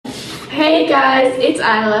Hey guys, it's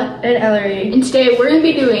Isla and Ellery, and today we're going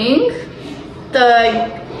to be doing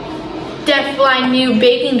the Deafblind New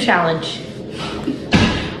Baking Challenge.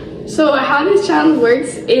 So how this challenge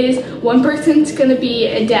works is one person's going to be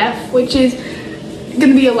a deaf, which is going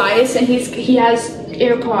to be Elias, and he has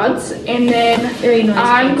AirPods, and then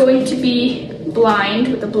I'm going to be blind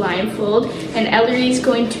with a blindfold, and Ellery's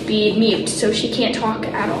going to be mute, so she can't talk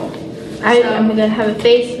at all. I'm going to have a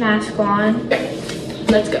face mask on. Okay,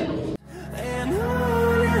 let's go.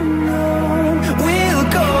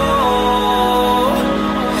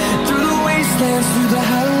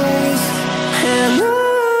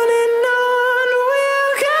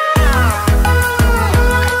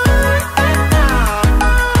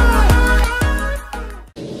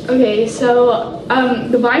 Okay, so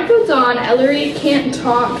the blindfold's on, Ellery can't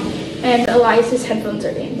talk, and Elias's headphones are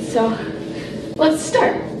in. So let's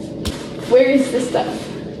start. Where is this stuff?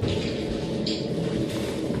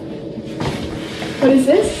 What is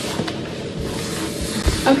this?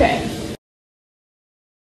 Okay.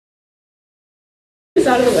 It's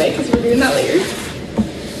out of the way because we're doing that later.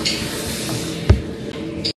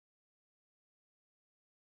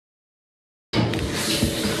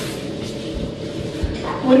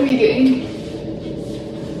 What are we doing?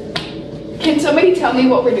 Can somebody tell me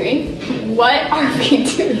what we're doing? What are we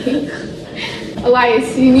doing?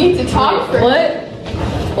 Elias, you need to talk first. What?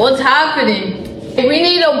 What's happening? We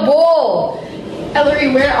need a bowl.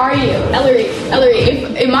 Ellery, where are you? Ellery,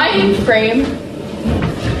 am I in frame?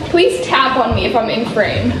 Please tap on me if I'm in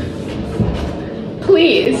frame.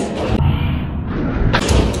 Please.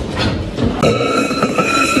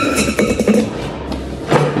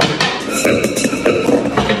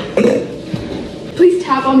 Please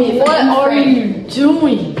tap on me if I'm in frame. What are you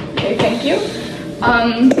doing? Okay, thank you.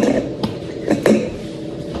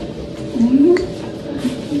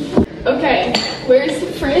 Okay, where's the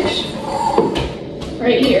fridge?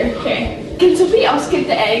 Right here, okay. Can somebody else get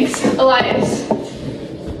the eggs? Elias,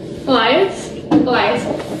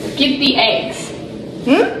 get the eggs.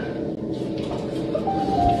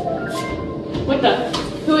 What the?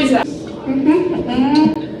 Who is that?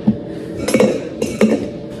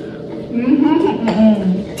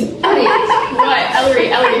 What? Ellery,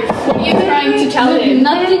 what are you trying to tell him?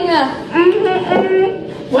 Nothing.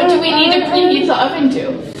 What do we need to preheat the oven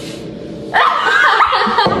to?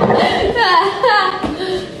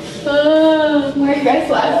 Why are you guys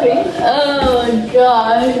laughing? Oh my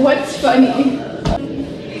god. What's funny?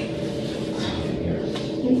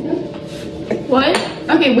 What?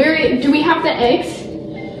 Okay, where do we have the eggs?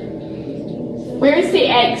 Where's the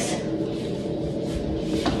eggs?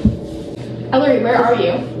 Ellery, where are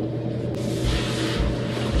you?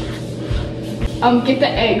 Get the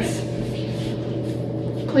eggs.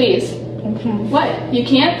 Please. What? You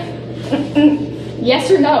can't? Yes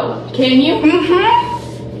or no? Can you?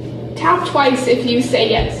 Tap twice if you say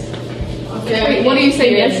yes. Okay. Wait, what do you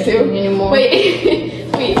say yes to? Anymore. Wait,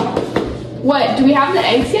 wait. What? Do we have the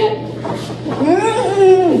eggs yet?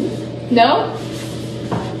 No?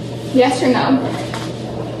 Yes or no?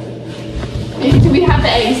 Do we have the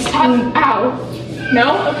eggs? Ow.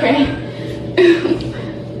 No? Okay.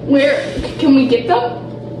 Where can we get them?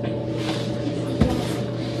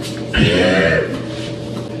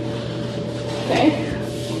 Okay.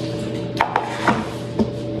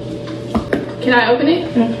 Can I open it?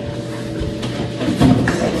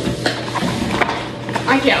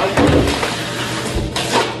 I can't open it.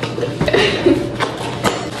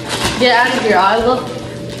 Get out of here, Isla.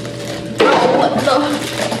 Oh, what the?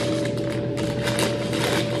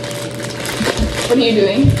 What are you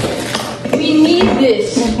doing? We need this.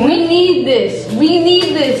 We need this. We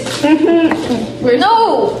need this. No!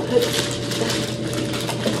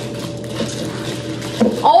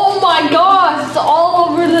 Oh my gosh, it's all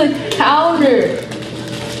over the counter.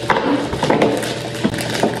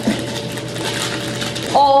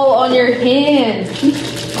 All on your hands.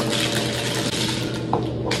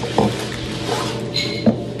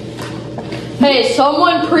 Hey,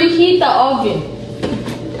 someone preheat the oven.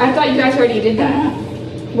 I thought you guys already did that.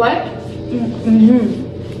 What?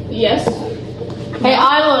 Yes. Hey,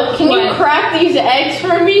 Isla, can you crack these eggs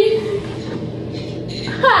for me?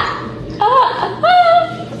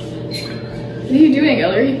 What are you doing,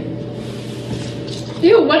 Ellery?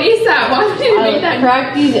 Ew, what is that? Why would you make that?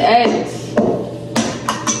 Crack these eggs.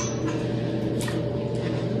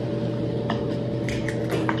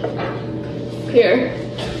 Here.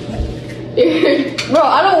 Bro,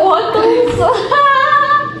 I don't want those.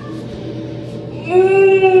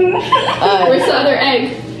 Where's the other egg?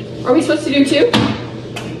 Are we supposed to do two?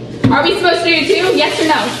 Are we supposed to do two? Yes or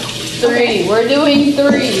no? 3. We're doing 3.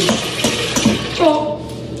 Oh.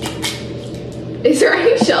 Is there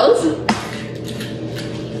any shells?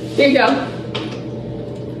 Here you go.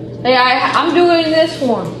 Hey, I'm doing this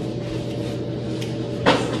one.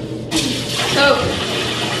 No,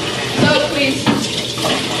 please.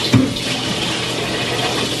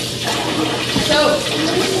 No.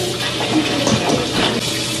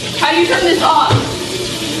 How do you turn this off?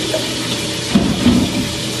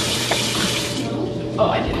 Oh,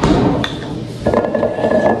 I didn't.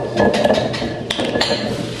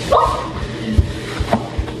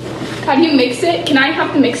 How do you mix it? Can I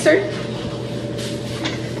have the mixer?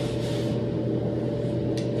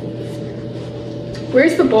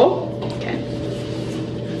 Where's the bowl? Okay.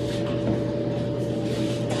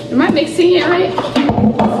 Am I mixing it right?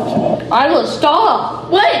 Isla, stop!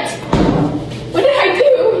 What? What did I do?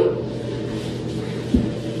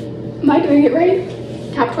 Am I doing it right?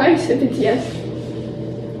 Tap twice if it's yes.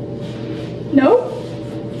 No?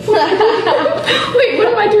 Wait, what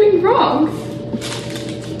am I doing wrong?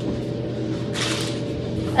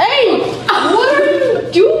 Hey! What are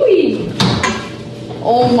you doing?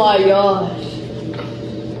 Oh my gosh.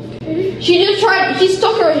 She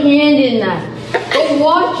stuck her hand in that. Go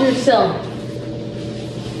watch yourself.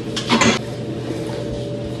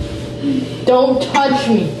 Don't touch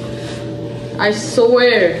me. I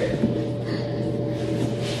swear.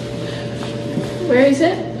 Where is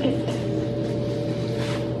it?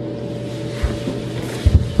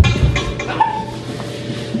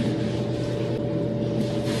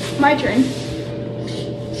 My turn.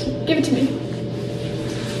 Give it to me.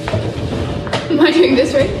 Am I doing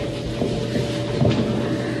this right?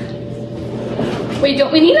 Wait,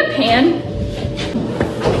 don't we need a pan?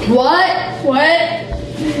 What? What?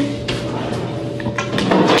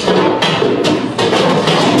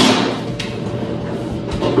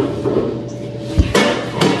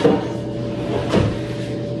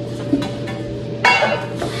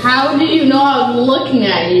 How did you know I was looking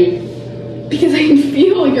at you? Because I can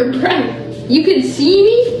feel your breath. You can see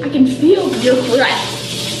me? I can feel your breath.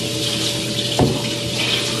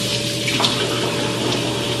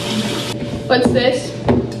 What's this?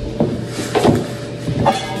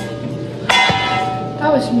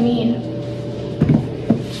 That was mean.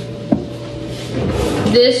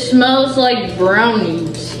 This smells like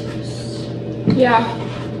brownies. Yeah,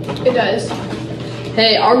 it does.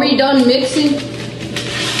 Hey, are we done mixing?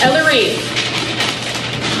 Ellery,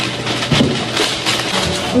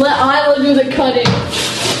 let Isla do the cutting.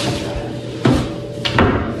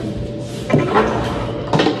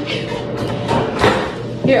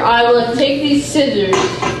 Here, Isla, take these scissors.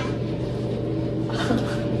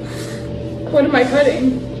 what am I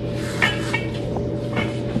cutting?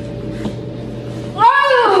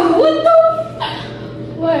 Oh, what the?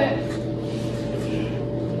 What?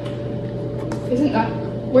 Isn't that?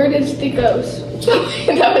 Where did it goes?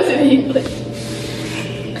 That was in English.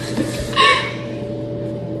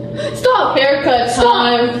 Stop! Haircut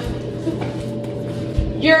time.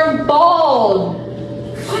 You're bald.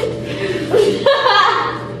 What?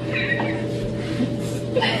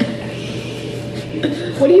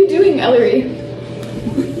 What are you doing, Ellery?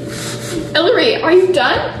 Ellery, are you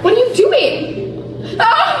done? What are you doing?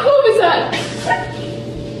 Ah! What was that?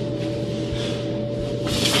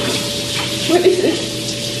 What is it?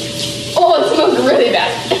 Oh, it smells really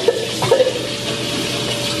bad.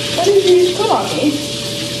 What did you put on me?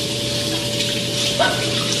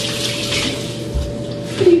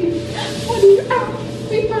 What are you, ow,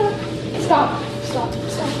 wait, stop.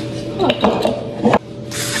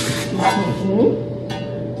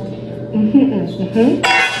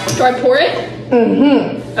 Do I pour it?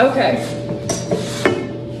 Okay.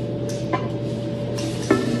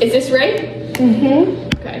 Is this right?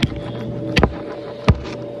 Okay.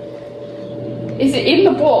 Is it in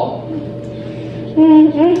the bowl?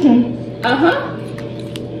 Uh-huh.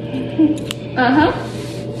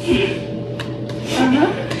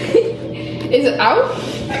 Is it out?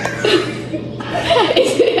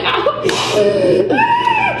 Is it out?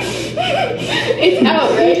 It's out,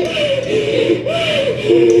 right?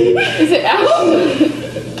 Is it out?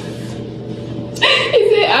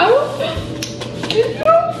 Is it out?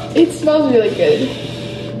 It smells really good.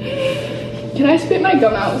 Can I spit my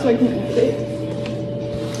gum out so I can eat it?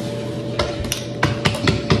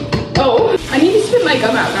 Oh, I need to spit my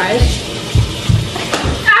gum out, guys.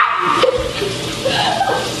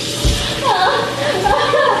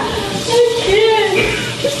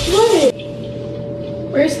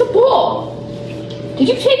 Where's the bowl? Did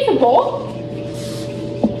you take the bowl?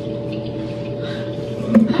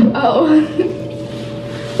 Oh.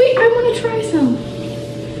 Wait, I want to try some.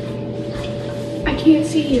 I can't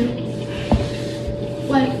see you.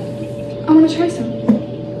 What? I want to try some.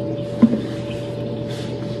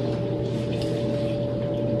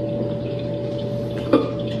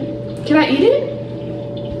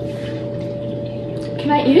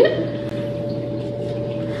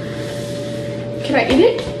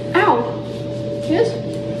 Yes.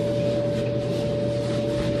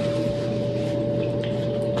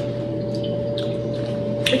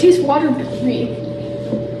 It tastes watery.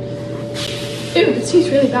 Ew, it tastes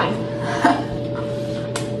really bad.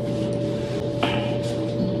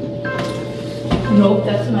 Nope,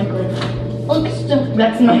 that's micro. Look,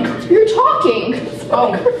 that's micro. You're talking.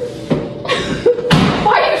 Oh.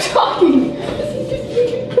 Why are you talking? You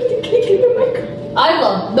can put the cake in the microwave.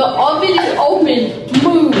 Isla, the oven is open.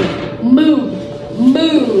 Move, move,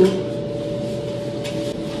 move.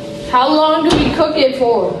 How long do we cook it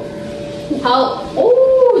for?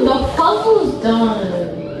 Oh, the puzzle's done.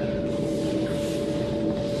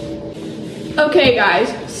 Okay, guys.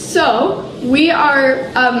 So we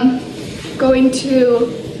are going to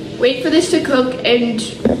wait for this to cook and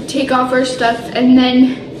take off our stuff, and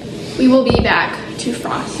then we will be back to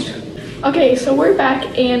frost. Okay, so we're back,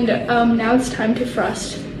 and now it's time to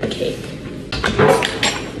frost the cake.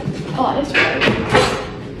 Oh, that's right.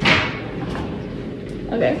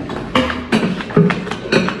 Okay.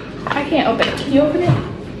 I can't open it. Can you open it?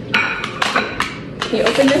 Can you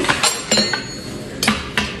open this?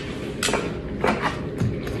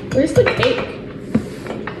 Where's the cake?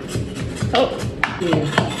 Oh. Yeah.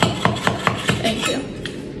 Thank you.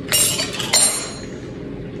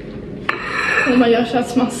 Oh my gosh, that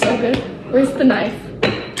smells so good. Where's the knife?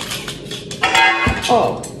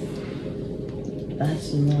 Oh.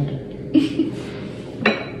 That's water.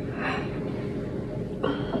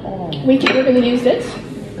 We're gonna use this?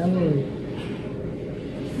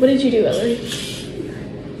 What did you do, Ellery?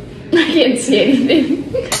 I can't see anything.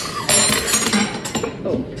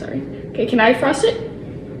 Oh, sorry. Okay, can I frost it?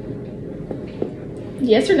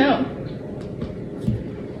 Yes or no?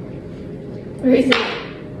 Where is it?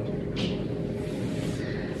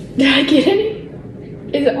 Did I get any?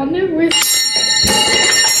 Is it on there? Where's...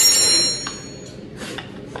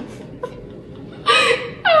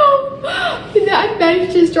 Ow! That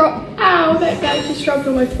bag just dropped. Ow! That bag just dropped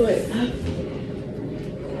on my foot.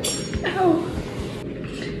 Ow!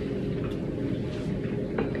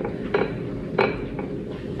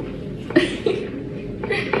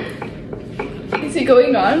 Is it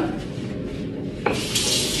going on?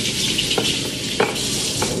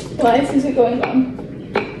 Why is it going on?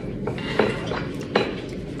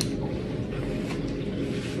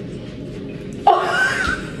 Oh.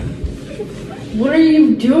 What are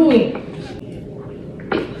you doing?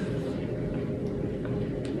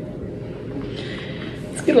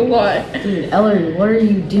 It's getting a lot. Dude, Ellery, what are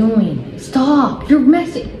you doing? Stop! You're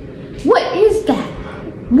messing. What is that?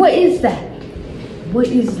 What is that? What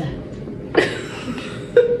is that?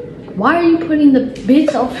 Why are you putting the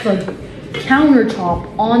bits off the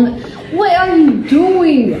countertop on? What are you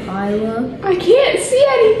doing, Isla? I can't see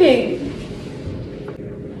anything.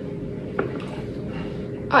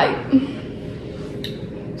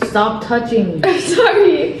 Stop touching. I'm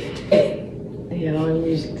sorry. Yeah, my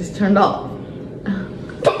music just turned off.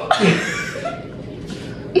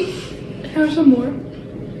 Here's some more.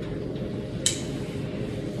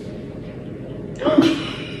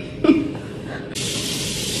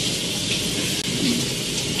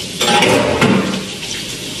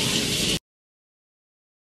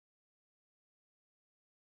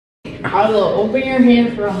 Isla, open your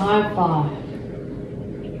hand for a high five.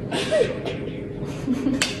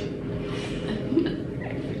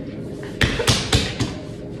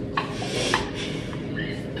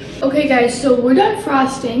 Okay guys, so we're done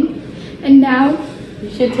frosting, and now You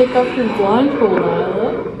should take off your blindfold,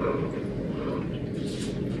 Isla.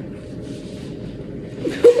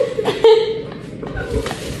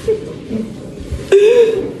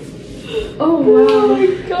 oh wow. Oh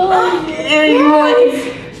my god.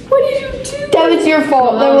 What did you do? That was your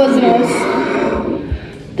fault. That wasn't us.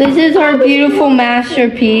 This is our beautiful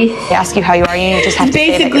masterpiece. They ask you how you are, you just have to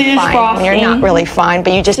Basically say that you're just fine. When you're not frosting. really fine,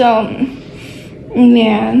 but you just So,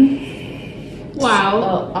 yeah. Wow.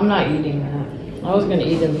 Oh, I'm not eating that. I was gonna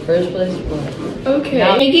eat it in the first place, but Okay.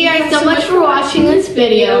 Thank you guys so much for watching this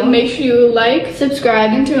video. Make sure you like, Subscribe,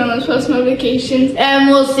 and turn on those post notifications. and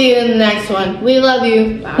we'll see you in the next one. We love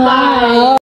you. Bye.